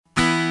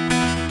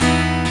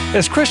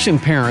As Christian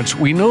parents,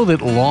 we know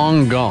that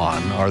long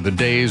gone are the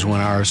days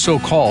when our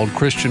so-called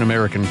Christian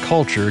American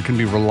culture can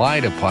be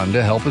relied upon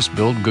to help us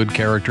build good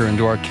character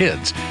into our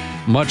kids,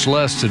 much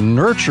less to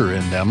nurture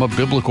in them a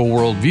biblical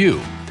worldview.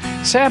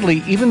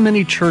 Sadly, even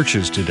many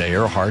churches today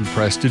are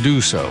hard-pressed to do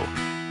so.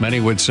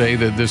 Many would say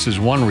that this is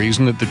one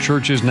reason that the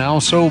church is now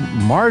so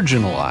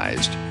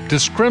marginalized,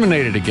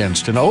 discriminated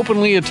against, and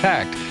openly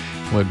attacked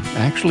would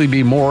actually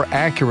be more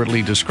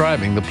accurately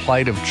describing the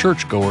plight of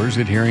churchgoers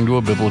adhering to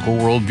a biblical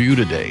worldview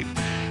today.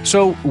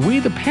 So we,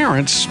 the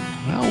parents,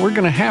 we're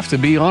going to have to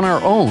be on our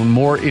own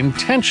more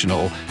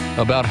intentional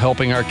about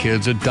helping our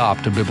kids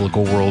adopt a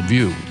biblical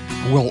worldview.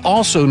 We'll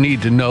also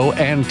need to know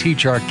and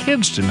teach our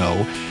kids to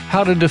know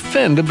how to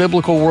defend a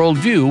biblical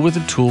worldview with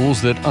the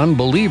tools that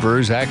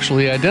unbelievers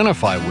actually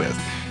identify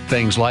with.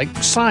 Things like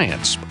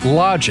science,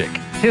 logic,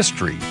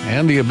 history,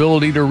 and the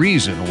ability to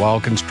reason while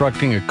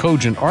constructing a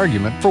cogent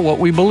argument for what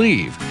we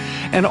believe.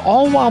 And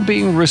all while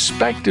being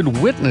respected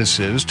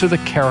witnesses to the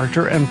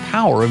character and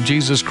power of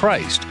Jesus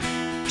Christ.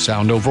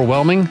 Sound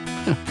overwhelming?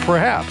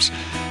 Perhaps.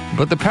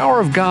 But the power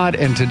of God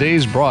and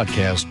today's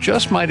broadcast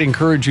just might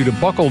encourage you to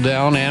buckle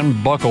down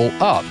and buckle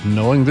up,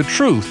 knowing the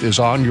truth is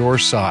on your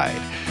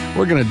side.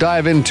 We're going to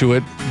dive into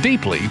it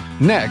deeply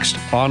next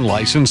on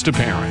Licensed to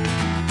Parent.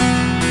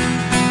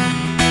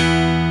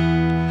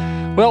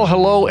 Well,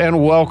 hello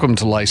and welcome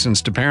to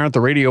Licensed to Parent,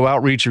 the radio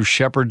outreach of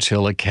Shepherd's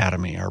Hill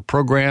Academy. Our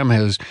program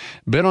has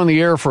been on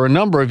the air for a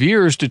number of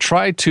years to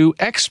try to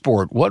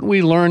export what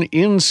we learn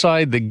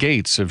inside the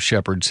gates of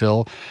Shepherd's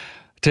Hill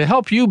to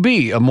help you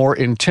be a more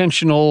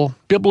intentional,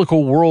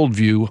 biblical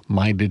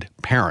worldview-minded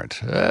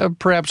parent.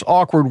 Perhaps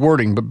awkward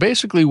wording, but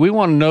basically we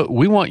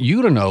want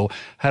you to know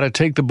how to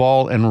take the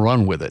ball and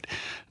run with it.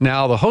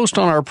 Now, the host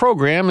on our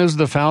program is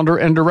the founder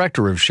and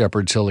director of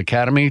Shepherd's Hill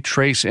Academy,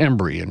 Trace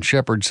Embry. And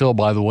Shepherd's Hill,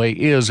 by the way,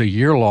 is a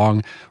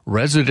year-long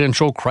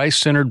residential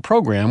Christ-centered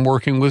program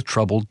working with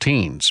troubled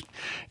teens.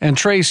 And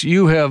Trace,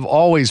 you have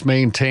always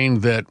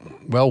maintained that,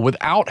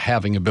 without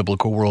having a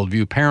biblical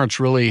worldview, parents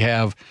really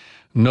have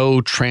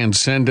no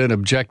transcendent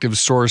objective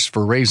source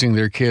for raising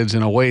their kids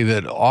in a way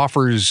that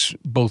offers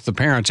both the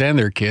parents and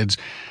their kids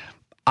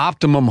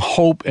optimum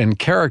hope and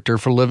character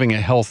for living a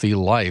healthy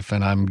life.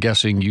 And I'm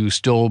guessing you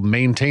still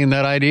maintain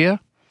that idea?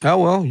 Oh,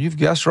 well, you've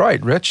guessed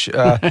right, Rich.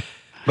 But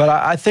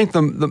I think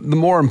the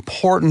more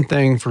important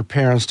thing for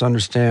parents to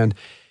understand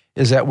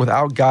is that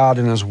without God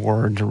and His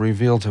Word to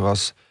reveal to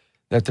us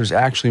that there's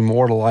actually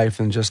more to life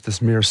than just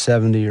this mere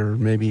 70 or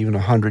maybe even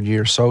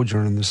 100-year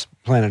sojourn on this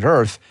planet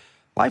Earth,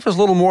 life is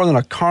little more than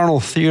a carnal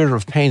theater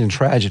of pain and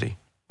tragedy.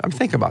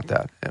 Think about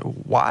that.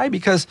 Why?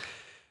 Because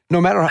no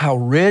matter how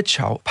rich,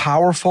 how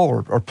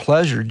powerful, or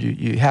pleasured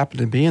you happen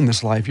to be in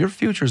this life, your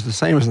future is the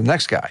same as the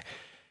next guy.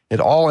 It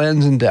all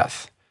ends in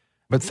death.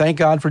 But thank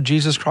God for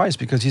Jesus Christ,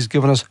 because He's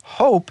given us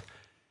hope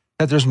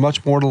that there's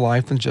much more to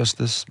life than just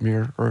this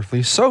mere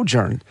earthly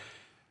sojourn.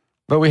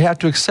 But we have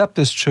to accept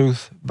this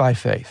truth by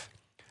faith,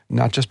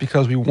 not just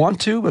because we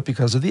want to, but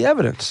because of the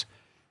evidence.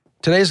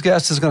 Today's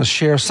guest is going to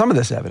share some of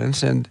this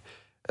evidence and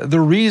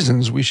the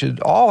reasons we should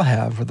all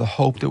have for the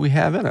hope that we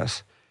have in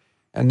us.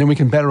 And then we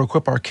can better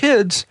equip our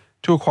kids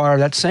to acquire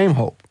that same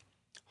hope.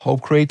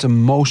 Hope creates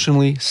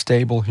emotionally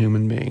stable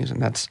human beings,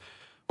 and that's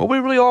what we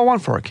really all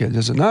want for our kids,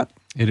 is it not?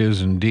 It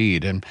is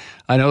indeed. And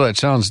I know that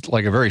sounds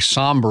like a very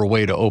somber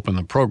way to open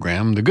the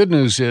program. The good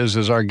news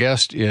is our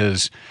guest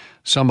is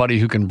somebody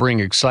who can bring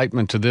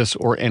excitement to this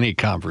or any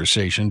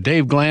conversation.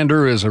 Dave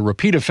Glander is a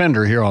repeat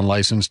offender here on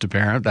Licensed to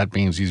Parent. That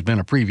means he's been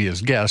a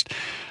previous guest.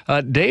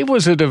 Dave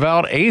was a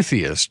devout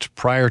atheist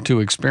prior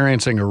to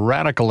experiencing a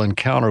radical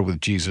encounter with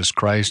Jesus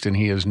Christ, and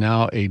he is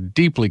now a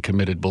deeply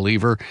committed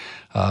believer,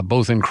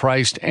 both in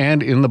Christ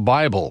and in the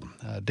Bible.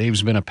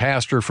 Dave's been a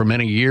pastor for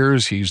many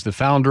years. He's the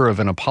founder of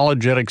an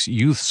apologetics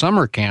youth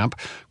summer camp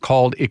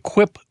called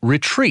Equip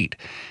Retreat.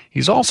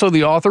 He's also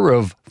the author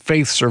of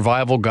Faith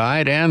Survival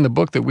Guide and the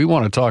book that we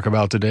want to talk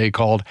about today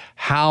called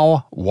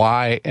How,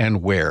 Why,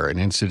 and Where. And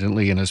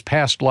incidentally, in his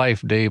past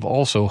life, Dave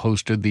also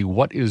hosted the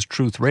What is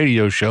Truth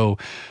radio show,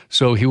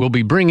 so he will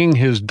be bringing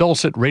his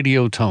dulcet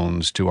radio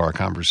tones to our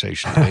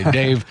conversation today.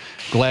 Dave,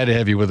 glad to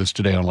have you with us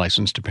today on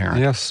Licensed to Parent.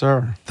 Yes,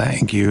 sir.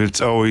 Thank you.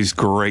 It's always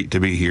great to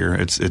be here.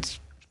 It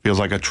feels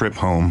like a trip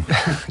home.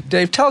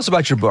 Dave, tell us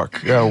about your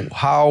book,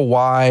 How,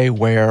 Why,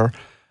 Where,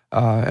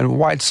 and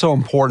why it's so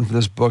important for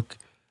this book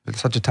at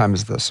such a time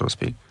as this, so to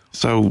speak.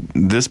 So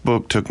this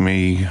book took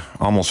me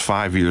almost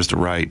 5 years to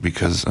write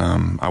because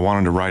I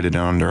wanted to write it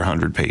under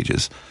 100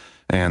 pages.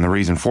 And the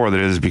reason for that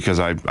is because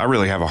I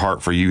really have a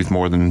heart for youth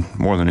more than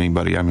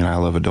anybody. I mean, I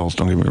love adults,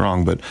 don't get me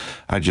wrong, but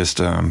I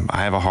just I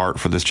have a heart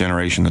for this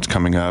generation that's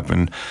coming up,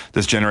 and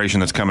this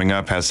generation that's coming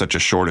up has such a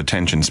short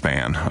attention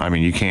span. I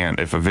mean, you can't,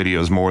 if a video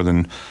is more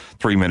than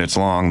 3 minutes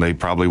long, they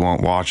probably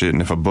won't watch it.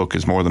 And if a book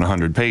is more than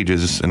 100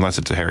 pages, unless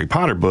it's a Harry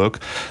Potter book,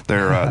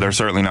 they're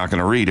certainly not going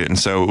to read it. And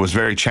so it was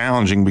very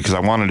challenging because I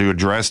wanted to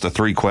address the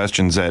three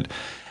questions that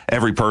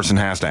every person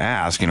has to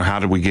ask, how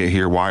did we get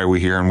here? Why are we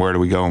here? And where do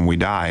we go when we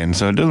die? And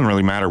so it doesn't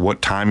really matter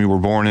what time you were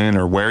born in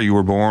or where you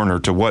were born or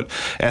to what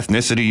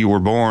ethnicity you were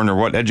born or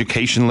what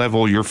education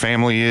level your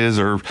family is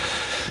or,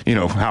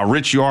 how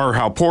rich you are or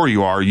how poor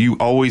you are. You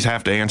always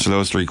have to answer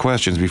those three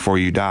questions before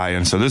you die.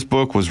 And so this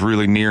book was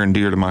really near and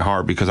dear to my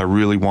heart because I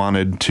really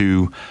wanted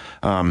to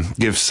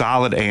give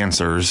solid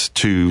answers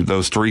to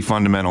those three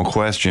fundamental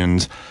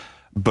questions.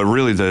 But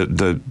really,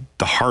 the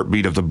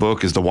heartbeat of the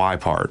book is the why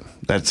part.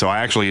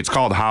 It's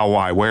called How,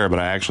 Why, Where, but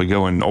I actually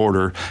go in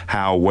order: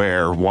 how,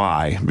 where,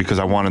 why, because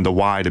I wanted the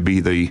why to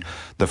be the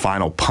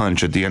final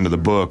punch at the end of the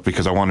book,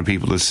 because I wanted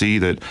people to see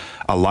that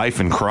a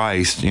life in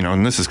Christ,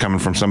 and this is coming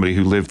from somebody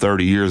who lived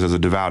 30 years as a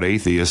devout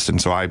atheist,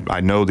 and so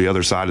I know the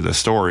other side of the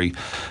story.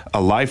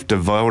 A life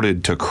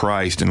devoted to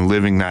Christ and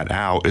living that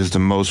out is the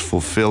most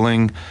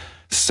fulfilling,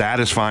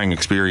 satisfying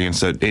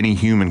experience that any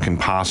human can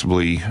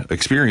possibly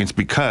experience,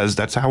 because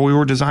that's how we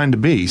were designed to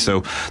be.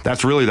 So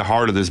that's really the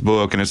heart of this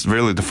book, and it's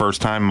really the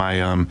first time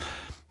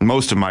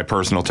most of my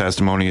personal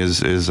testimony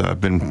is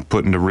been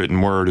put into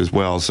written word as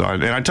well. So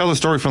I tell the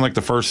story from like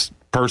the first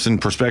person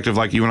perspective,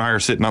 like you and I are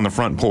sitting on the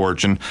front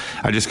porch, and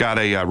I just got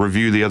a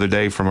review the other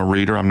day from a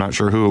reader. I'm not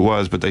sure who it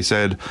was, but they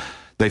said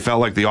they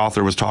felt like the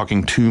author was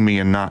talking to me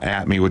and not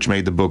at me, which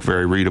made the book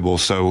very readable.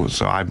 So it's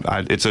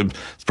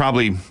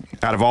probably,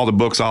 out of all the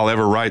books I'll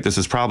ever write, this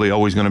is probably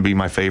always going to be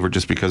my favorite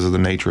just because of the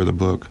nature of the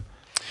book.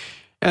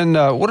 And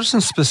what are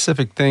some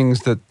specific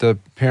things that the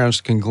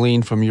parents can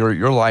glean from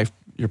your life,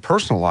 your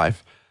personal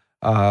life,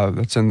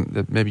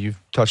 that maybe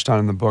you've touched on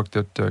in the book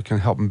that can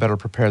help them better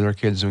prepare their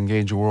kids to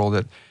engage a world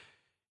that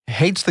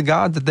hates the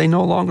God that they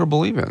no longer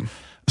believe in?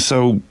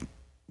 So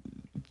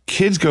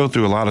kids go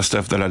through a lot of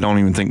stuff that I don't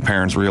even think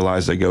parents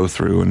realize they go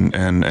through.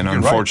 And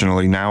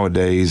unfortunately, right,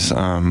 nowadays,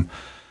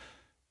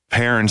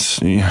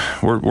 parents,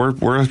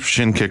 we're a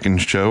shin kicking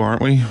show,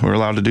 aren't we? We're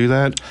allowed to do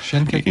that.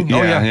 Shin kicking?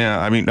 Yeah.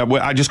 I mean,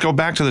 I just go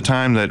back to the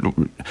time that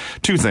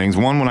two things.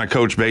 One, when I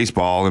coached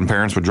baseball and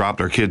parents would drop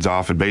their kids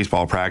off at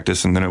baseball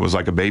practice, and then it was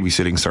like a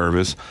babysitting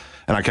service.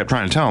 And I kept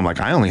trying to tell them, like,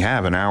 I only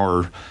have an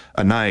hour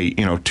a night,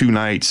 2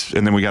 nights,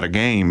 and then we got a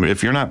game.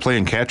 If you're not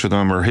playing catch with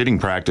them or hitting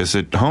practice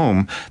at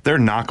home, they're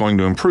not going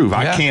to improve. Yeah,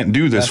 I can't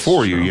do this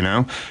for you,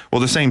 Well,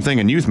 the same thing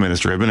in youth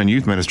ministry. I've been in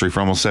youth ministry for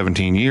almost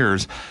 17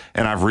 years,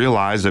 and I've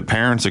realized that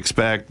parents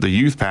expect the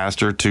youth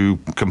pastor to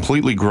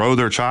completely grow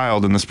their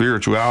child in the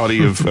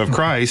spirituality of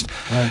Christ.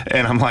 Right.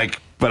 And I'm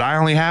like, but I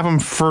only have them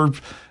for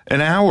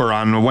an hour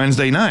on a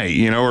Wednesday night,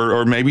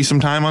 or maybe some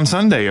time on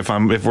Sunday if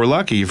we're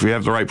lucky, if we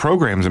have the right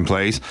programs in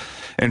place.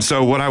 And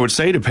so what I would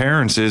say to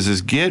parents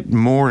is get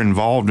more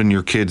involved in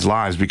your kids'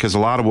 lives, because a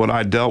lot of what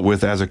I dealt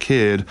with as a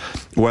kid,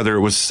 whether it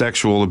was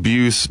sexual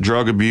abuse,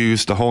 drug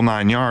abuse, the whole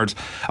 9 yards,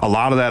 a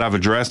lot of that I've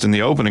addressed in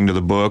the opening to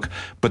the book,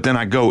 but then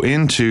I go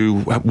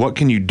into what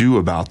can you do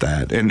about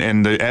that?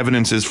 And the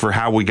evidence is for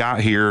how we got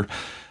here.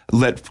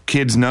 Let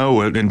kids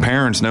know, and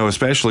parents know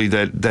especially,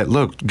 that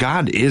look,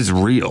 God is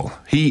real.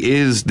 He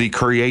is the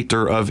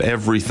creator of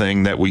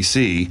everything that we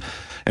see.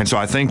 And so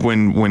I think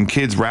when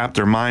kids wrap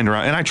their mind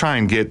around, and I try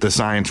and get the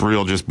science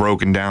real, just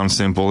broken down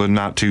simple and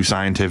not too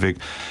scientific,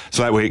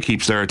 so that way it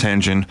keeps their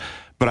attention.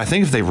 But I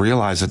think if they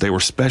realize that they were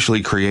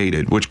specially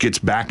created, which gets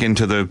back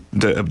into the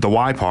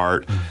why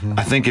part, mm-hmm.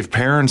 I think if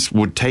parents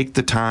would take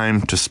the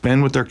time to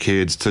spend with their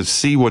kids to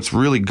see what's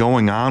really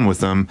going on with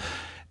them,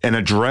 and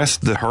address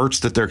the hurts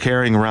that they're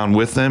carrying around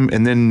with them,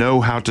 and then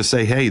know how to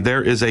say, hey,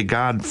 there is a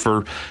God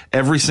for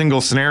every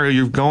single scenario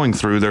you're going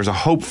through. There's a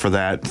hope for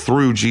that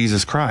through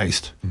Jesus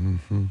Christ.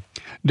 Mm-hmm.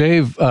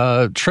 Dave,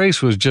 Trace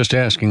was just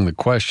asking the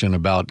question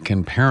about,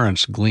 can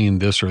parents glean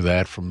this or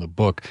that from the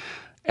book?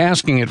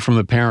 Asking it from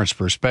the parent's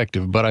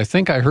perspective, but I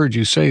think I heard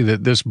you say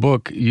that this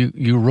book,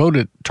 you wrote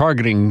it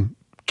targeting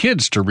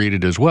kids to read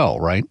it as well,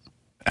 right?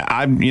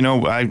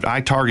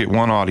 I target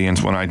one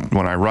audience when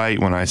I write,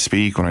 when I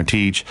speak, when I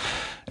teach,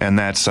 and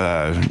that's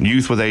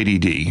youth with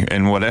ADD.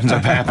 And what ends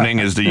up happening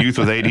is the youth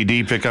with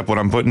ADD pick up what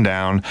I'm putting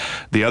down.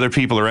 The other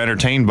people are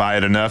entertained by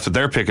it enough that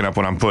they're picking up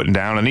what I'm putting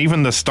down. And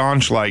even the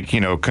staunch,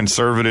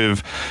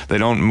 conservative, they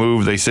don't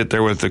move, they sit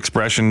there with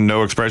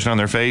no expression on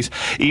their face.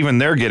 Even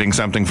they're getting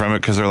something from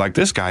it, because they're like,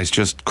 this guy's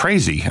just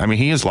crazy. I mean,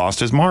 he has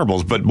lost his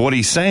marbles. But what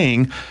he's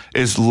saying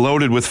is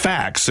loaded with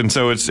facts. And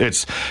so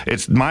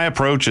it's my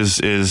approach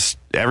is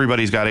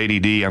everybody's got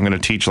ADD. I'm going to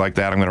teach like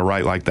that. I'm going to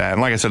write like that.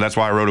 And like I said, that's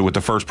why I wrote it with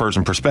the first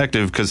person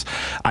perspective, because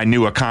I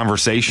knew a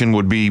conversation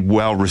would be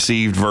well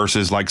received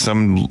versus like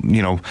some,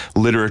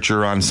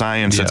 literature on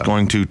science that's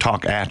going to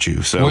talk at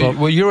you. So,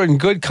 well, you're in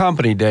good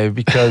company, Dave,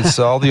 because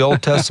all the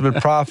Old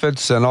Testament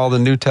prophets and all the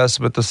New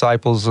Testament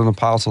disciples and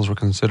apostles were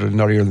considered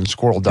nuttier than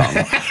squirrel dung.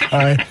 All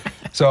right.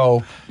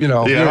 So,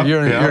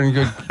 you're in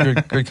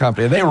good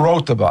company. And they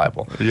wrote the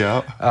Bible.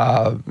 Yeah.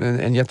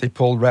 And yet they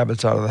pulled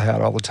rabbits out of the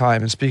hat all the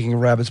time. And speaking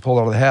of rabbits pulled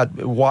out of the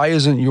hat, why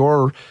isn't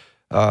your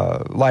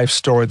life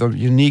story, the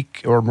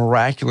unique or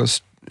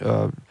miraculous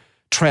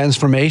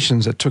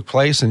transformations that took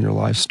place in your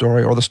life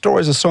story, or the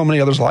stories of so many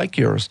others like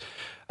yours,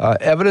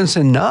 evidence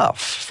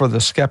enough for the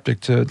skeptic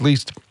to at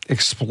least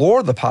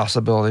explore the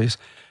possibilities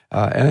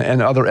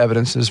and other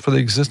evidences for the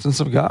existence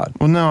of God.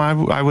 Well, no,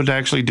 I would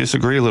actually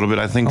disagree a little bit.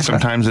 I think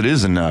sometimes it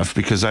is enough,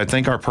 because I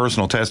think our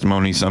personal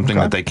testimony is something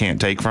that they can't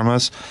take from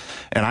us.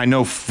 And I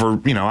know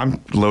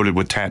I'm loaded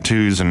with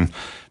tattoos, and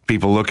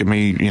people look at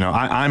me,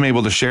 I'm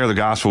able to share the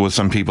gospel with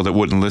some people that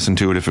wouldn't listen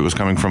to it if it was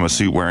coming from a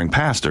suit-wearing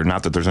pastor.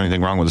 Not that there's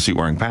anything wrong with a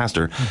suit-wearing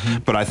pastor,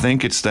 but I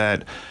think it's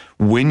that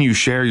when you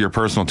share your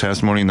personal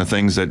testimony and the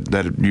things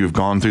that you've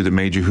gone through that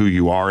made you who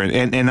you are,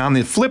 and on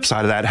the flip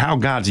side of that, how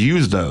God's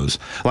used those.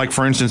 Like,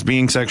 for instance,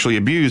 being sexually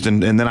abused,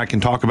 and then I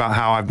can talk about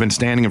how I've been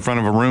standing in front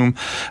of a room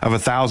of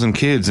 1,000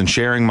 kids and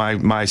sharing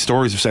my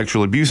stories of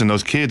sexual abuse, and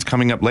those kids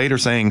coming up later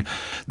saying,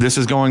 this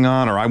is going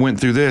on, or I went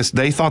through this.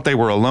 They thought they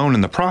were alone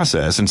in the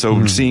process. And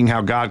so seeing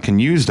how God can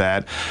use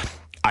that,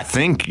 I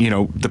think,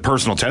 the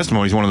personal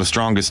testimony is one of the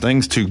strongest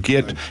things to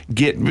get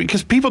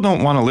because people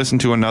don't want to listen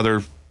to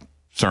another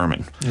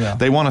sermon. Yeah.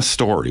 They want a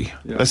story,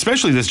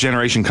 especially this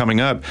generation coming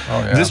up.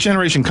 This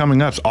generation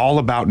coming up is all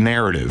about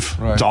narrative.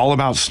 Right. It's all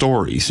about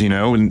stories,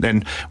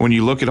 and when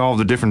you look at all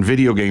the different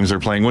video games they're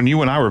playing, when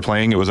you and I were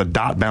playing, it was a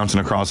dot bouncing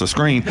across the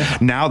screen.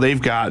 Now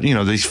they've got,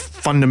 these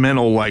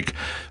fundamental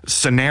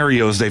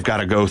scenarios they've got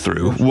to go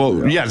through.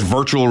 Well, it's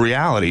virtual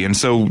reality. And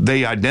so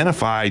they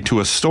identify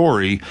to a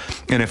story.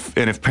 And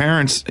if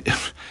parents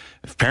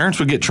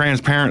would get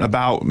transparent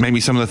about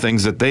maybe some of the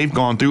things that they've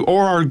gone through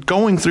or are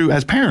going through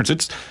as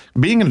parents,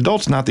 being an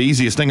adult's not the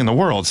easiest thing in the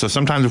world. So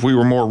sometimes if we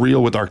were more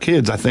real with our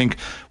kids, I think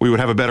we would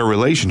have a better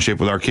relationship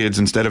with our kids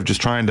instead of just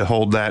trying to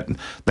hold that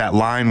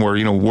line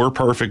where, we're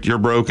perfect, you're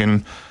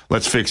broken,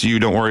 let's fix you,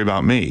 don't worry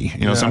about me.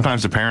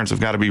 Sometimes the parents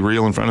have got to be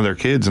real in front of their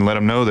kids and let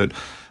them know that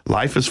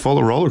life is full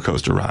of roller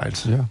coaster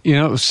rides.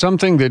 Yeah.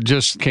 Something that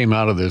just came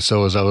out of this,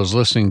 so as I was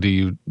listening to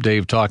you,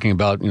 Dave, talking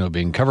about,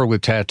 being covered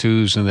with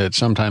tattoos and that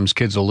sometimes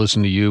kids will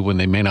listen to you when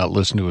they may not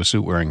listen to a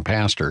suit-wearing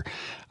pastor.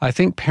 I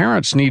think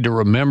parents need to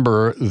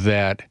remember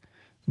that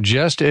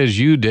just as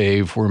you,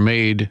 Dave, were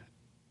made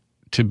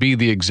to be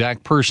the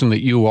exact person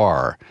that you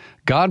are,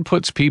 God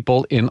puts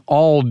people in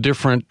all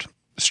different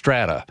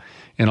strata,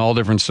 in all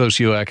different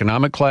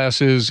socioeconomic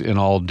classes, in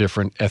all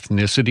different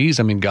ethnicities.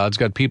 I mean, God's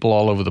got people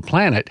all over the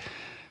planet,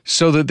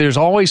 so that there's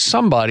always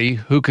somebody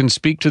who can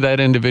speak to that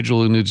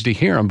individual who needs to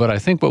hear him. But I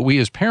think what we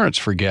as parents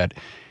forget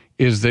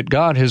is that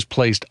God has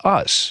placed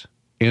us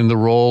in the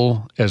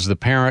role as the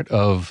parent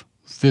of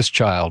this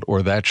child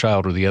or that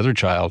child or the other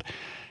child,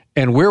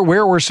 and we're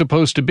where we're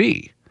supposed to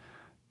be.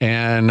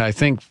 And I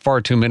think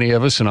far too many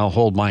of us, and I'll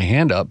hold my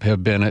hand up,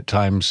 have been at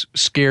times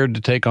scared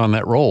to take on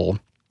that role.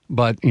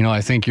 But,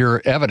 I think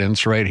you're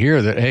evidence right here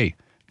that, hey,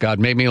 God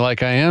made me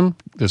like I am.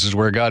 This is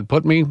where God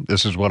put me.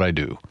 This is what I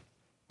do.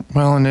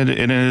 Well, and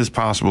it is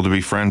possible to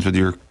be friends with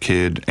your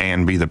kid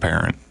and be the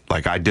parent.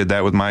 Like I did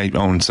that with my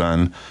own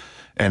son.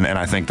 And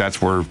I think that's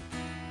where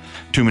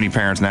too many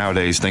parents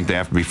nowadays think they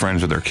have to be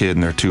friends with their kid,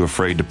 and they're too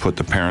afraid to put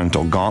the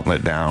parental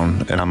gauntlet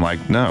down. And I'm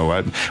like,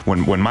 no.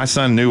 When my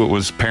son knew it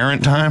was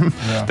parent time,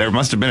 there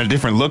must have been a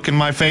different look in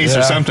my face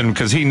or something,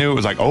 because he knew it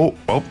was like, oh,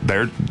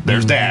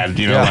 there's Dad.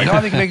 No,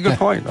 I think you make a good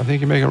point. I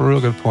think you make a real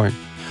good point.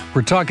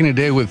 We're talking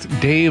today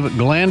with Dave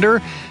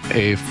Glander,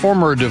 a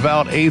former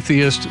devout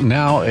atheist,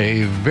 now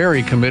a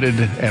very committed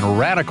and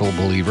radical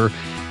believer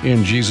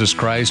in Jesus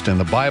Christ and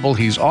the Bible.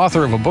 He's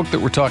author of a book that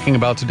we're talking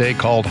about today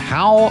called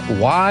How,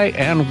 Why,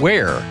 and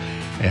Where.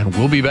 And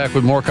we'll be back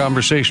with more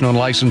conversation on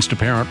License to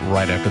Parent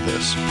right after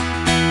this.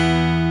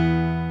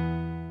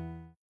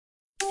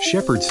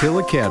 Shepherd's Hill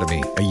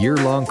Academy, a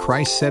year-long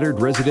Christ-centered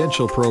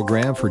residential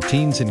program for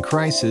teens in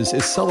crisis,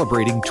 is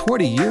celebrating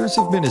 20 years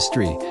of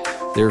ministry.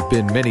 There have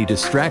been many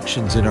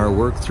distractions in our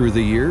work through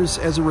the years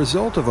as a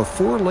result of a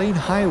 4-lane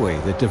highway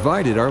that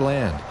divided our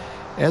land.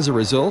 As a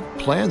result,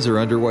 plans are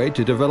underway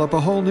to develop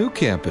a whole new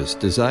campus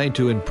designed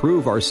to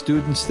improve our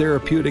students'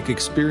 therapeutic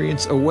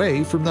experience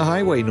away from the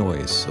highway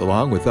noise,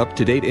 along with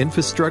up-to-date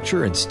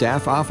infrastructure and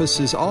staff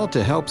offices, all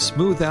to help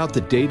smooth out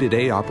the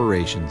day-to-day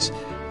operations.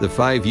 The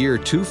 5-year,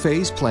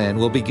 2-phase plan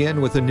will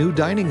begin with a new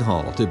dining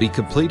hall to be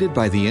completed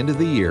by the end of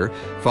the year,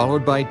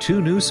 followed by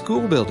 2 new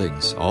school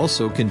buildings,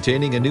 also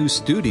containing a new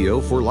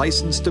studio for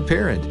License to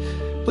Parent.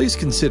 Please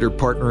consider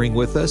partnering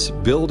with us,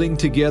 building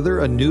together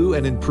a new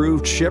and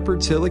improved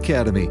Shepherd's Hill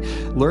Academy.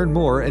 Learn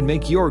more and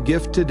make your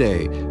gift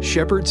today.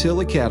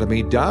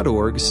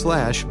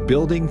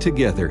 shepherdshillacademy.org/building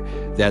together.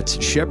 That's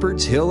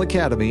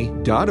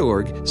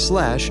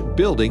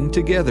shepherdshillacademy.org/building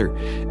together.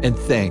 And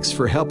thanks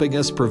for helping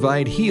us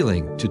provide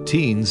healing to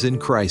teens in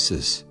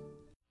crisis.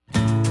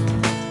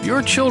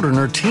 Your children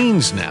are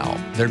teens now.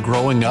 They're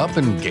growing up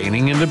and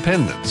gaining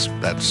independence.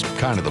 That's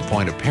kind of the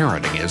point of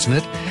parenting, isn't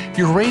it?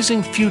 You're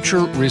raising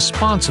future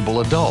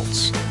responsible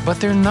adults, but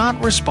they're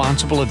not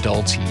responsible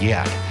adults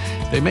yet.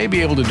 They may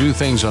be able to do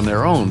things on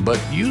their own,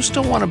 but you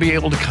still want to be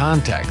able to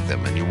contact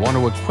them and you want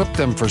to equip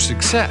them for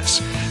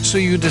success. So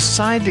you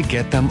decide to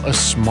get them a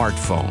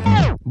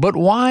smartphone. But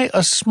why a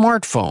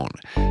smartphone?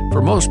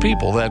 For most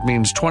people, that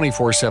means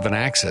 24/7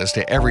 access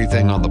to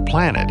everything on the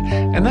planet,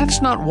 and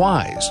that's not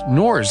wise,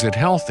 nor is it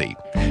healthy.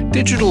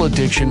 Digital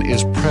addiction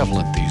is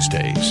prevalent these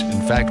days.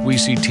 In fact, we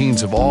see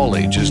teens of all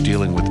ages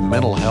dealing with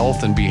mental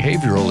health and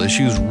behavioral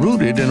issues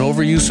rooted in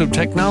overuse of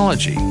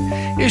technology.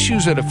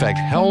 Issues that affect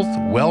health,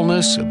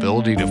 wellness,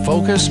 ability to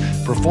focus,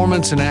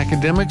 performance in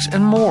academics,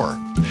 and more.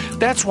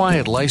 That's why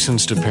at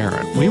Licensed to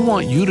Parent, we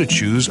want you to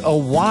choose a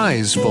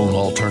wise phone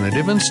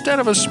alternative instead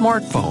of a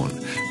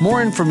smartphone.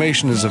 More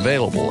information is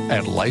available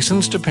at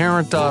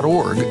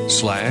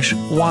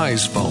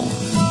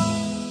licensedtoparent.org/wisephone.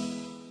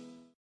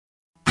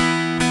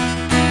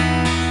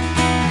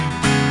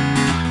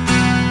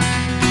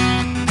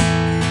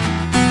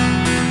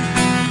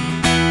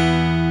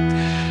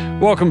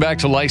 Welcome back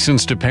to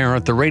Licensed to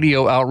Parent, the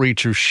radio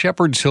outreach of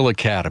Shepherd's Hill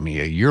Academy,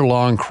 a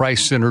year-long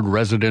Christ-centered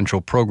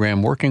residential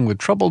program working with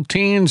troubled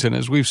teens and,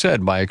 as we've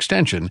said, by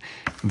extension,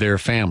 their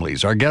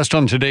families. Our guest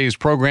on today's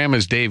program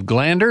is Dave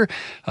Glander.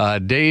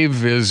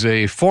 Dave is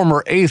a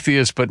former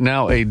atheist, but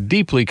now a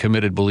deeply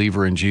committed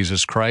believer in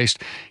Jesus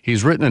Christ.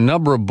 He's written a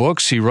number of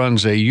books. He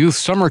runs a youth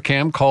summer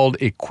camp called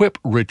Equip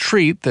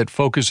Retreat that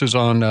focuses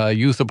on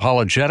youth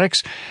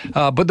apologetics.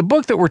 But the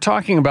book that we're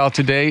talking about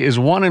today is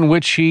one in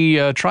which he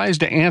tries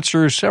to answer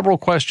several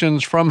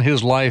questions from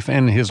his life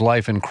and his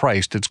life in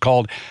Christ. It's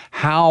called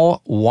How,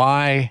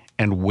 Why,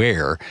 and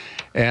Where.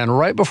 And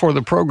right before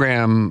the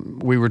program,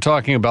 we were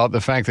talking about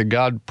the fact that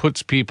God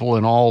puts people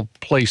in all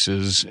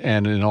places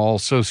and in all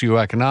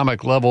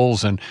socioeconomic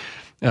levels and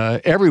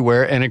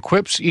everywhere, and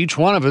equips each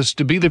one of us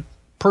to be the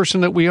person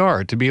that we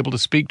are, to be able to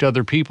speak to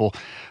other people.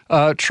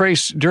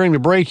 Trace, during the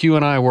break, you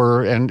and I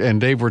were,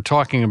 and Dave were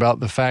talking about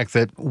the fact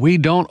that we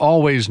don't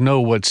always know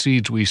what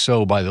seeds we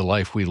sow by the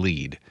life we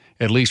lead.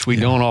 At least we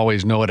don't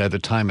always know it at the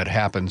time it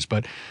happens.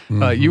 But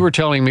you were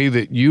telling me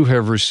that you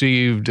have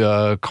received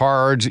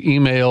cards,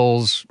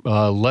 emails,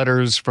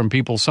 letters from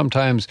people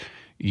sometimes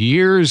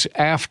years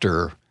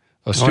after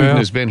a student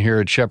has been here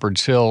at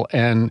Shepherd's Hill.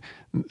 And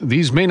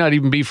these may not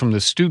even be from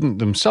the student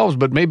themselves,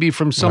 but maybe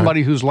from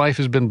somebody whose life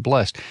has been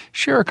blessed.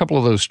 Share a couple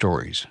of those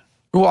stories.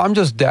 Well, I'm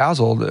just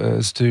dazzled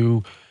as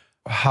to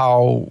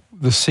how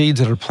the seeds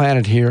that are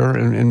planted here,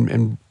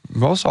 and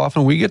most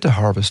often we get to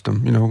harvest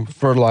them,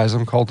 fertilize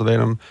them, cultivate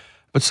them.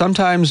 But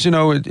sometimes,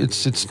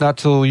 it's not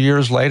till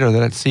years later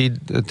that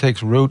seed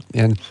takes root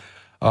and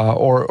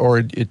or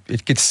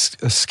it gets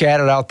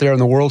scattered out there in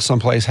the world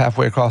someplace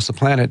halfway across the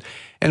planet.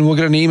 And we'll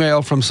get an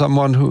email from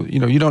someone who,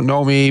 you don't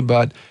know me,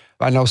 but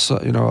I know,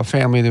 a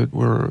family that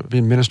we're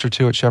being ministered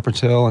to at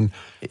Shepherd's Hill, and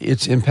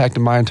it's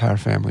impacted my entire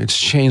family. It's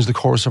changed the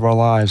course of our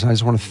lives. And I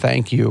just want to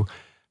thank you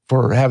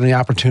for having the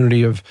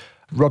opportunity of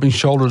rubbing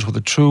shoulders with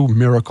a true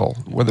miracle,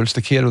 whether it's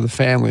the kid or the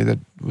family that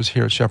was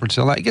here at Shepherd's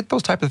Hill. And I get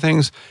those type of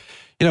things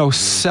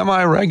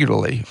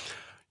semi-regularly.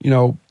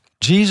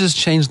 Jesus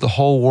changed the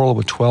whole world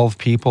with 12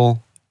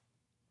 people,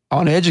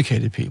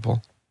 uneducated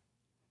people,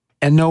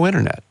 and no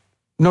internet,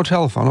 no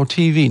telephone, no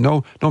TV,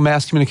 no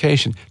mass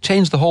communication.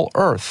 Changed the whole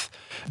earth.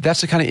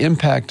 That's the kind of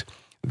impact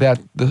that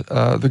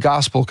the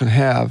gospel can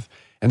have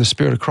and the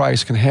Spirit of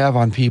Christ can have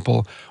on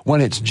people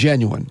when it's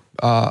genuine.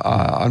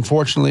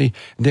 Unfortunately,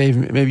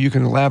 Dave, maybe you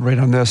can elaborate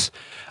on this.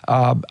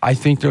 I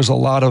think there's a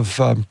lot of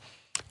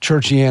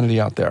churchianity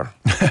out there,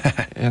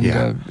 and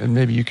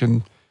maybe you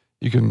can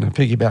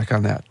piggyback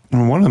on that.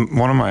 One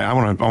of my I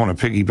want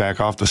to piggyback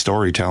off the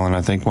storytelling.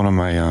 I think one of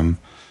my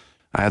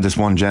I had this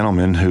one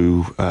gentleman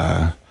who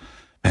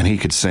and he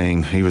could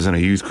sing. He was in a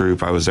youth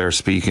group. I was there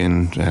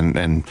speaking,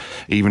 and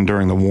even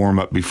during the warm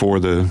up before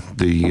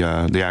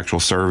the actual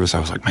service, I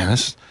was like, man,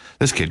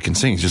 this kid can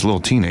sing. He's just a little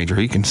teenager.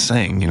 He can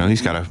sing.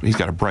 He's got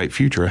a bright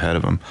future ahead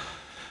of him.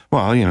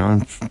 Well,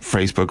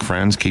 Facebook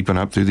friends, keeping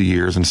up through the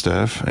years and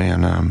stuff.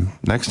 And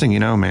next thing you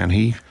know,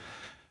 man,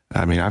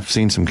 I've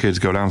seen some kids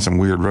go down some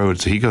weird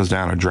roads. He goes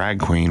down a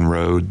drag queen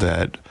road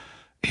that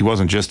he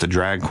wasn't just a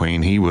drag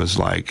queen. He was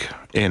like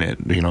in it,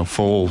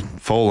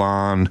 full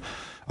on,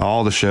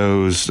 all the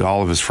shows,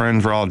 all of his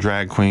friends were all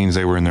drag queens.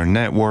 They were in their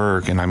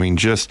network. And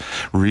just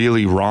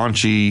really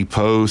raunchy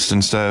posts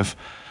and stuff.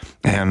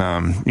 And,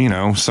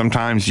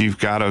 sometimes you've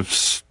got to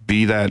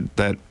be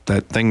that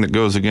thing that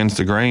goes against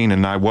the grain.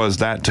 And I was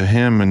that to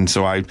him. And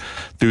so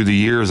through the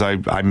years,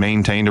 I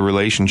maintained a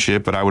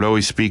relationship, but I would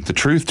always speak the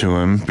truth to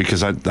him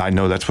because I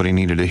know that's what he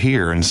needed to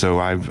hear. And so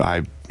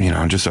I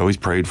just always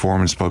prayed for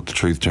him and spoke the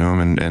truth to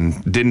him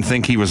and didn't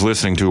think he was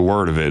listening to a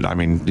word of it.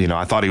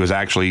 I thought he was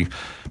actually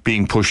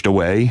being pushed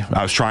away.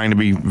 I was trying to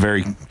be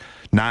very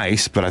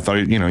nice, but I thought,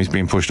 he's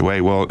being pushed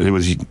away. Well, it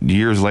was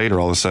years later,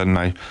 all of a sudden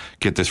I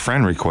get this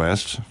friend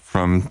request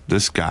from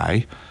this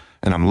guy,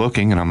 and I'm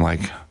looking and I'm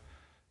like,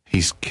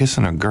 he's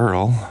kissing a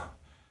girl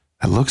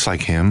that looks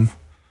like him.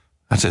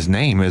 That's his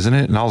name, isn't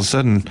it? And all of a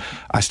sudden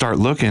I start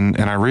looking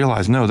and I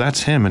realize, no,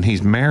 that's him, and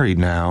he's married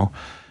now.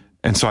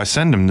 And so I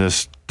send him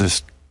this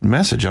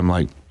message. I'm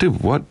like,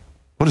 dude, what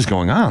is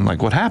going on?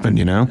 Like, what happened?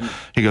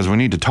 He goes, we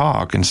need to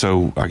talk. And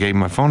so I gave him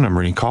my phone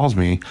number and he calls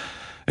me.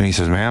 And he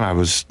says,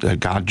 man,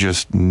 God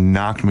just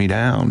knocked me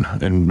down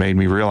and made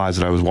me realize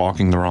that I was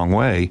walking the wrong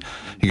way.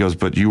 He goes,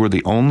 but you were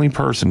the only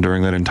person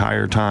during that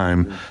entire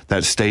time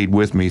that stayed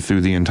with me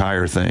through the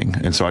entire thing.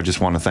 And so I just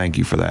want to thank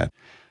you for that.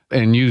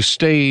 and you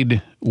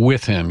stayed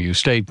with him. You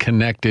stayed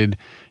connected.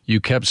 You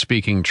kept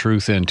speaking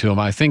truth into him.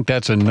 I think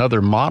that's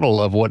another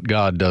model of what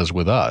God does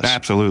with us.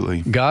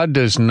 Absolutely. God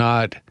does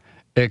not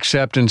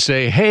accept and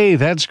say, hey,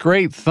 that's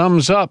great,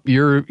 thumbs up.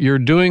 You're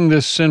doing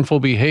this sinful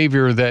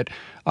behavior that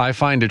I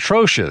find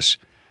atrocious.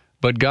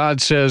 But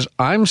God says,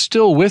 I'm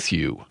still with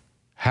you,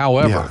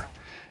 however. Yeah.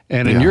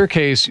 And in your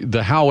case,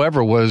 the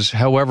however was,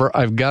 however,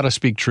 I've got to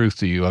speak truth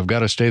to you. I've got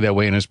to stay that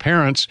way. And as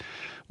parents,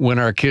 when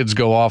our kids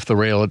go off the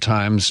rail at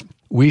times,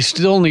 we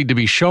still need to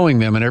be showing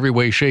them in every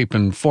way, shape,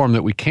 and form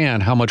that we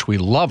can how much we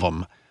love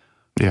them.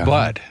 Yeah.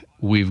 But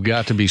we've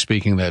got to be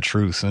speaking that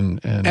truth.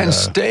 And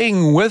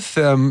staying with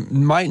them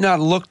might not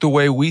look the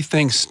way we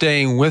think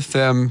staying with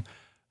them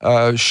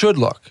should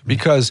look,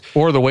 because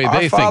or the way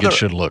they think it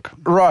should look.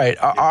 Right.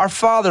 Our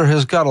Father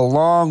has got a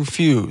long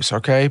fuse,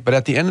 okay? But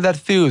at the end of that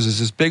fuse is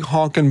this big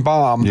honking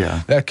bomb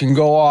that can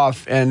go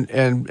off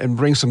and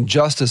bring some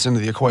justice into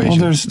the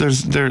equation.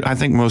 Well, I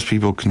think most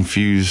people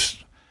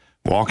confuse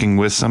walking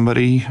with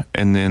somebody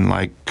and then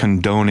like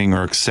condoning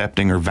or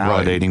accepting or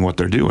validating what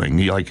they're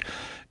doing.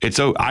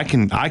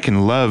 I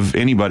can love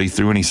anybody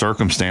through any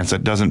circumstance.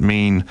 That doesn't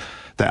mean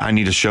that I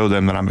need to show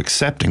them that I'm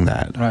accepting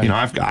that. Right.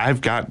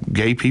 I've got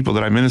gay people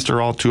that I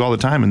minister all the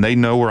time, and they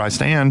know where I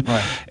stand,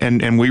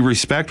 and we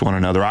respect one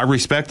another. I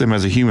respect them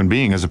as a human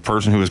being, as a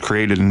person who is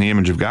created in the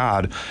image of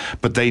God,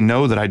 but they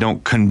know that I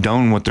don't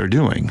condone what they're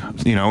doing,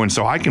 and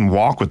so I can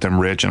walk with them,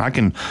 Rich, and I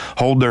can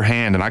hold their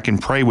hand, and I can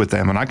pray with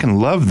them, and I can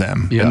love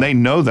them, and they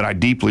know that I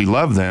deeply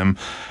love them.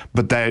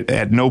 But that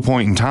at no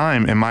point in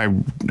time am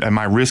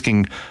I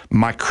risking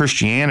my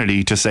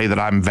Christianity to say that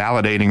I'm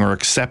validating or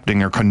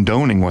accepting or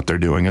condoning what they're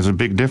doing. Is a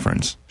big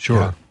difference.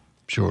 Sure.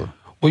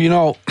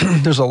 Well,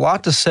 there's a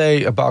lot to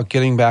say about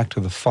getting back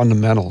to the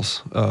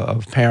fundamentals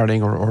of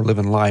parenting or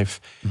living life.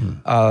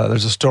 Mm-hmm.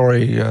 There's a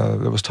story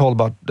that was told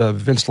about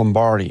Vince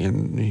Lombardi,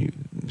 and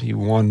he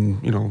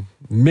won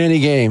many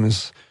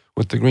games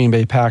with the Green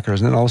Bay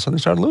Packers, and then all of a sudden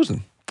they started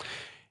losing.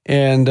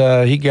 And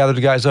he gathered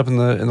the guys up in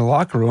the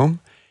locker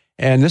room.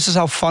 And this is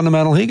how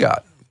fundamental he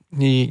got.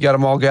 He got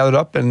them all gathered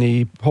up, and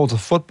he holds a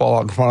football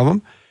out in front of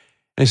them.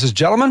 And he says,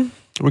 gentlemen,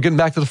 we're getting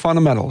back to the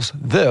fundamentals.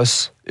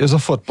 This is a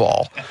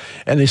football.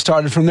 And they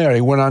started from there.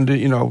 He went on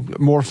to,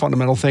 more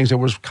fundamental things that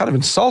was kind of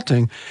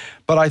insulting.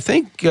 But I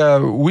think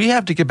we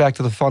have to get back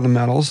to the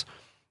fundamentals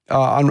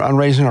on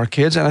raising our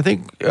kids. And I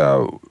think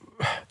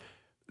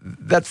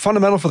that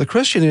fundamental for the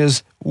Christian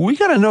is we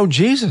got to know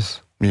Jesus.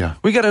 Yeah.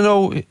 We got to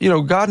know,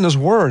 God and His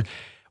Word.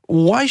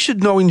 Why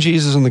should knowing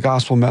Jesus and the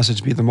gospel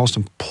message be the most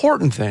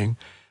important thing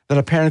that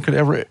a parent could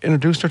ever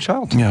introduce their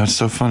child to? Yeah, it's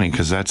so funny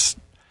because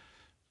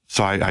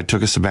I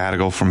took a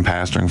sabbatical from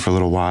pastoring for a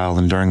little while,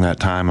 and during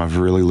that time I've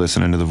really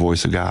listened to the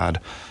voice of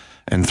God.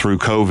 And through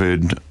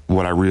COVID,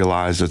 what I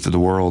realized is that the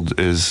world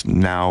is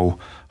now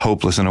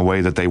hopeless in a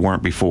way that they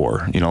weren't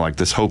before. Like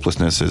this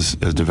hopelessness has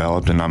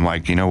developed, and I'm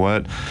like, you know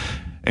what?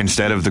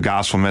 Instead of the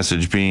gospel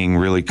message being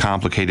really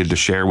complicated to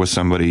share with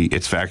somebody,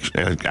 it's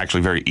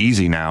actually very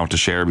easy now to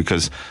share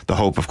because the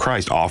hope of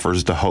Christ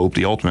offers the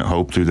ultimate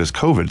hope through this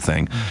COVID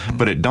thing. Mm-hmm.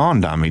 But it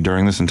dawned on me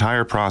during this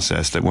entire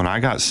process that when I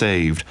got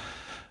saved,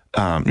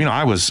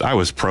 I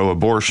was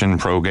pro-abortion,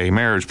 pro-gay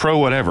marriage,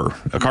 pro-whatever.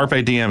 A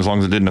carpe diem, as long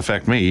as it didn't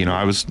affect me.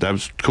 I was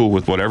cool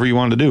with whatever you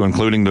wanted to do,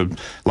 including the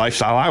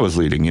lifestyle I was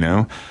leading,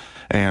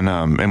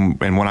 And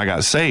when I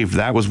got saved,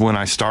 that was when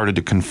I started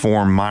to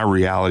conform my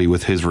reality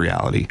with His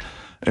reality.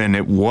 And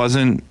it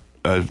wasn't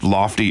a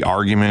lofty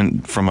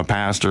argument from a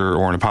pastor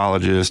or an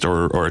apologist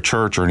or a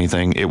church or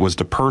anything. It was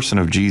the person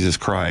of Jesus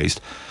Christ.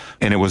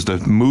 And it was the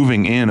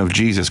moving in of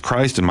Jesus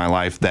Christ in my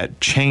life that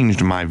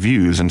changed my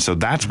views. And so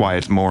that's why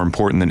it's more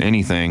important than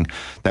anything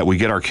that we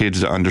get our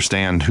kids to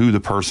understand who the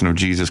person of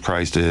Jesus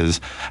Christ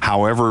is,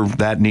 however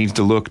that needs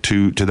to look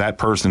to that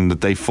person,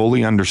 that they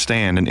fully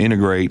understand and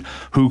integrate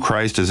who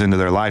Christ is into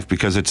their life,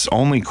 because it's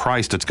only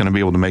Christ that's going to be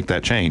able to make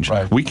that change.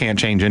 Right. We can't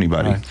change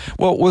anybody. Right.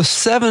 Well, with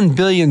 7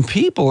 billion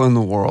people in the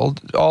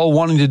world, all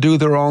wanting to do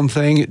their own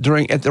thing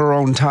at their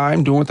own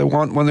time, doing what they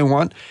want when they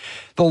want,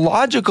 the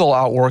logical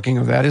outworking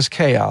of that is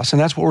chaos,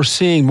 and that's what we're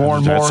seeing more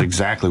and more. That's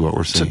exactly what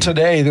we're seeing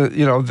today.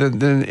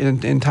 Than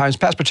in times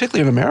past,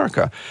 particularly in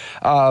America.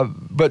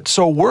 But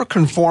so we're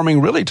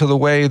conforming really to the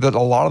way that a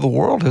lot of the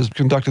world has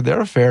conducted their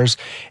affairs,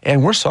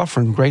 and we're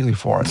suffering greatly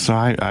for it. So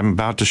I'm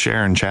about to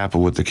share in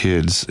chapel with the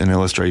kids an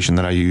illustration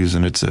that I use,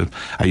 and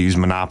I use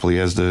Monopoly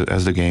as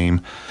the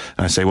game.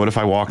 And I say, what if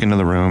I walk into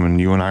the room and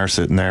you and I are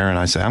sitting there, and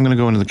I say, I'm going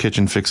to go into the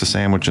kitchen, fix a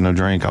sandwich and a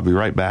drink. I'll be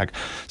right back.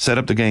 Set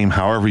up the game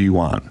however you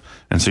want.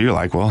 And so you're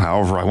like, well,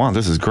 however I want,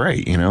 this is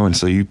great, And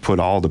so you put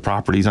all the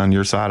properties on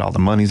your side, all the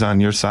money's on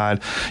your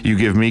side. You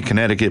give me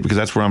Connecticut because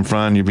that's where I'm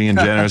from. You're being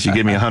generous. You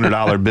give me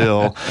 $100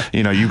 bill.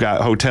 You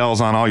got hotels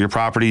on all your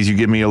properties. You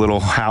give me a little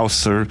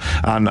house or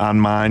on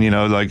mine.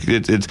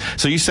 It's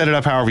so you set it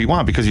up however you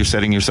want because you're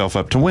setting yourself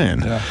up to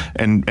win. Yeah.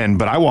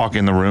 But I walk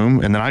in the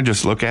room and then I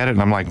just look at it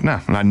and I'm like,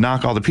 nah. And I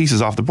knock all the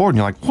pieces off the board and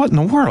you're like, what in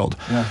the world?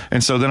 Yeah.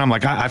 And so then I'm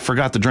like, I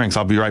forgot the drinks.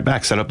 I'll be right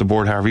back. Set up the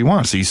board however you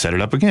want. So you set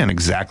it up again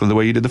exactly the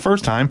way you did the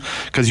first time.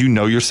 Because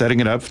know you're setting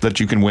it up that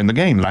you can win the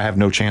game, that I have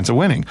no chance of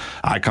winning.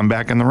 I come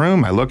back in the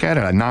room, I look at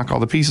it, I knock all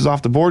the pieces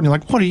off the board, and you're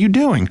like, what are you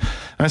doing?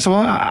 And I said,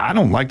 well, I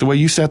don't like the way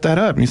you set that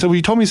up. And he said, well,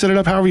 you told me to set it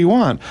up however you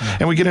want. Yeah.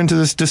 And we get into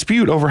this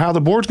dispute over how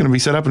the board's going to be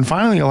set up. And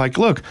finally, you're like,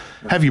 look,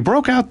 have you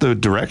broke out the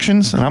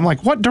directions? And I'm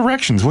like, what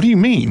directions? What do you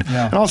mean?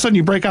 Yeah. And all of a sudden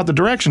you break out the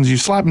directions, you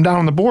slap them down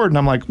on the board, and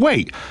I'm like,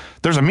 wait,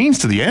 there's a means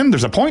to the end.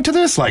 There's a point to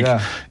this.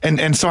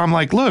 And so I'm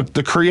like, look,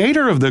 the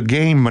creator of the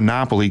game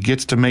Monopoly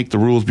gets to make the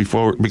rules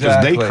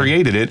because they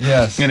created it.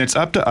 Yes. And it's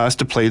up to us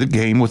to play the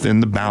game within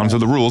the bounds of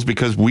the rules,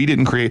 because we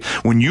didn't create.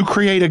 When you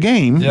create a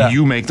game,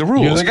 you make the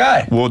rules. You're the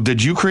guy. Well,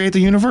 did you create the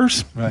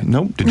universe? Right.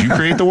 Nope. Did you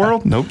create the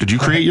world? Nope. Did you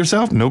create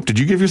yourself? Nope. Did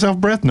you give yourself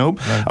breath? Nope.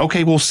 Right.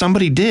 Okay, well,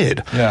 somebody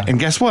did. Yeah. And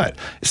guess what?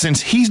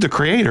 Since he's the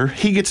creator,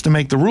 he gets to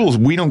make the rules.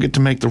 We don't get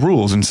to make the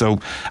rules. And so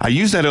I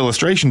use that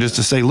illustration just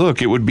to say,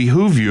 look, it would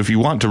behoove you, if you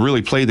want to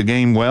really play the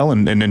game well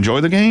and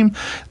enjoy the game,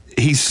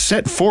 he's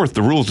set forth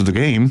the rules of the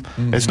game.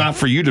 Mm-hmm. It's not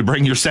for you to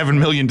bring your 7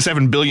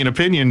 billion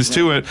opinions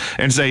to it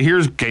and say,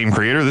 here's game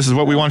creator, this is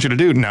what we want you to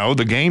do. No,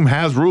 the game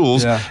has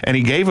rules, and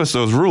he gave us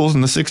those rules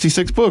in the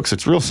 66 books.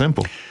 It's real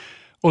simple.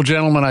 Well,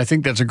 gentlemen, I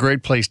think that's a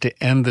great place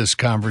to end this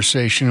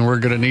conversation. We're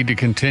going to need to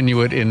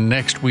continue it in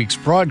next week's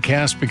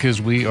broadcast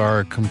because we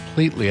are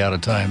completely out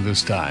of time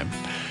this time.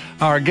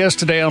 Our guest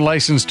today on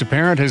Licensed to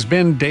Parent has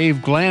been Dave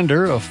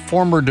Glander, a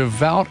former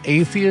devout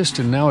atheist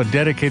and now a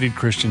dedicated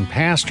Christian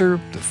pastor,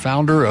 the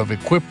founder of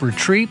Equip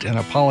Retreat and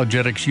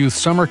Apologetics Youth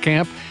Summer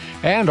Camp,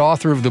 and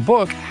author of the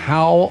book,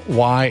 How,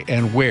 Why,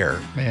 and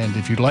Where. And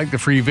if you'd like the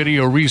free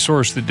video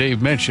resource that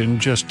Dave mentioned,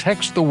 just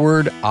text the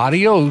word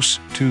adios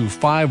to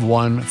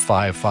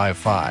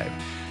 51555.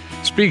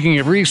 Speaking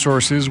of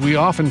resources, we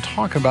often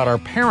talk about our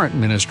parent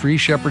ministry,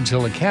 Shepherd's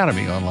Hill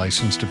Academy, on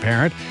Licensed to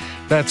Parent.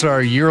 That's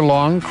our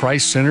year-long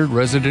Christ-centered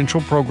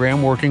residential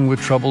program working with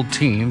troubled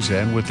teens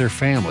and with their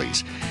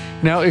families.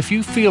 Now, if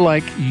you feel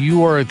like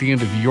you are at the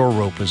end of your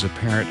rope as a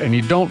parent and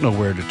you don't know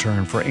where to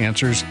turn for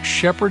answers,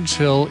 Shepherd's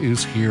Hill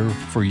is here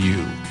for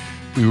you.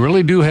 We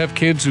really do have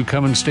kids who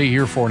come and stay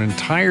here for an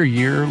entire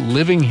year,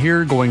 living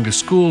here, going to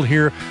school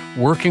here,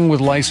 working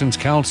with licensed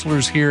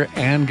counselors here,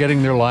 and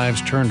getting their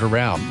lives turned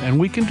around. And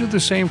we can do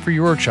the same for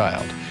your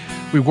child.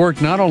 We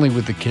work not only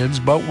with the kids,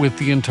 but with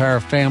the entire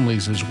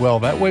families as well.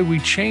 That way we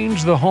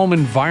change the home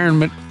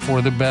environment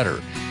for the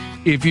better.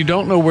 If you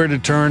don't know where to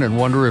turn and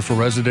wonder if a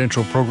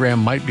residential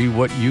program might be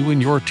what you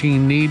and your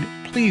teen need,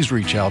 please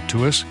reach out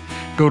to us.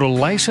 Go to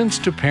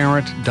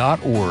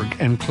licensedtoparent.org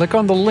and click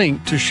on the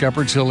link to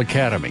Shepherd's Hill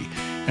Academy.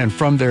 And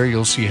from there,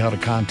 you'll see how to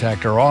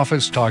contact our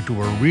office, talk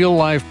to a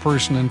real-life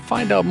person, and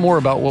find out more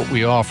about what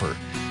we offer.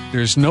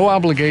 There's no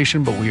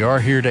obligation, but we are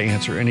here to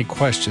answer any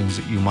questions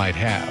that you might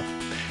have.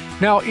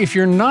 Now, if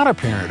you're not a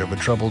parent of a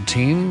troubled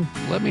teen,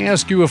 let me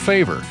ask you a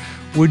favor.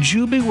 Would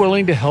you be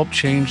willing to help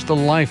change the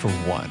life of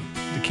one?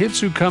 The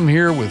kids who come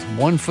here with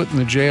one foot in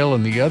the jail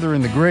and the other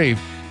in the grave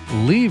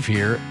leave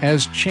here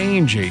as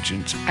change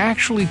agents,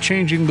 actually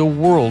changing the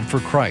world for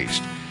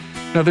Christ.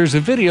 Now, there's a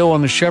video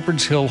on the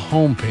Shepherd's Hill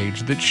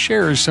homepage that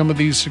shares some of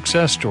these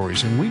success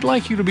stories, and we'd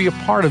like you to be a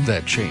part of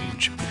that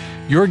change.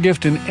 Your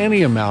gift in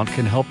any amount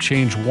can help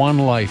change one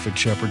life at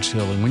Shepherd's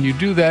Hill, and when you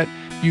do that,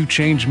 you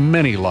change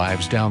many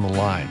lives down the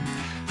line.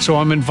 So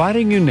I'm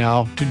inviting you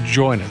now to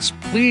join us.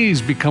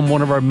 Please become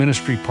one of our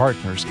ministry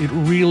partners. It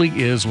really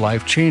is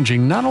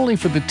life-changing, not only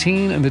for the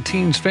teen and the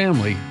teen's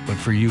family, but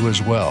for you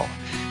as well.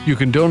 You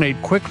can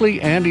donate quickly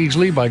and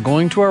easily by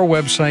going to our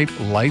website,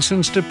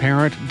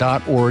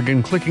 licensedtoparent.org,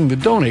 and clicking the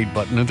donate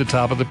button at the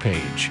top of the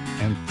page.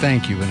 And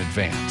thank you in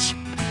advance.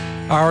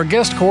 Our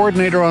guest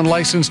coordinator on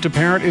Licensed to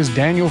Parent is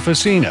Daniel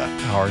Facina.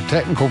 Our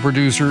technical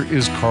producer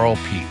is Carl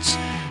Peets.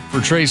 For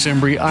Trace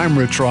Embry, I'm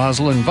Rich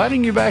Rosell,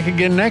 inviting you back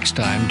again next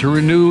time to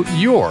renew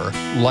your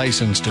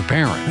License to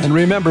Parent. And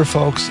remember,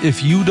 folks,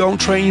 if you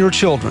don't train your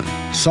children,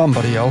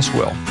 somebody else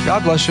will.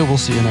 God bless you. We'll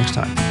see you next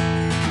time.